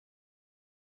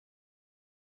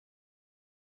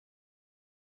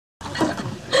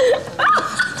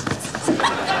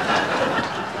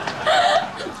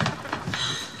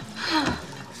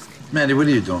Mandy, what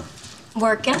are you doing?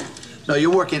 Working. No,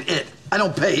 you're working it. I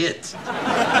don't pay it.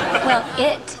 Well,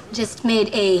 it just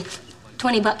made a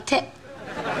 $20 tip.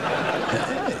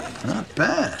 Hey, not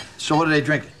bad. So what are they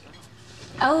drinking?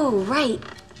 Oh, right.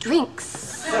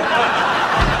 Drinks.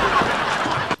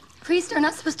 Priests are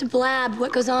not supposed to blab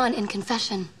what goes on in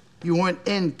confession. You weren't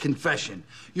in confession.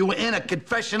 You were in a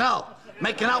confessional,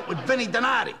 making out with Vinny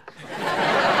Donati.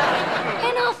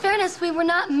 In all fairness, we were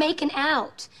not making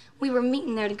out. We were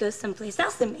meeting there to go someplace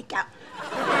else and make out.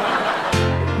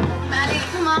 Maddie,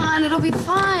 come on, it'll be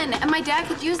fun. And my dad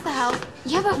could use the help.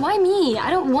 Yeah, but why me? I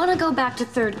don't want to go back to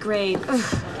 3rd grade.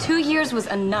 Ugh, 2 years was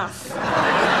enough.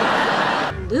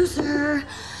 Loser,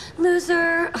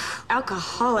 ugh,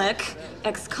 alcoholic,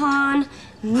 ex-con,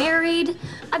 married.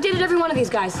 I've dated every one of these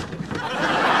guys.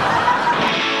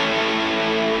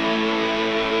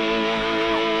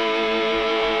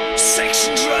 Sex,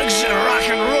 drugs, and rock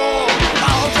and roll.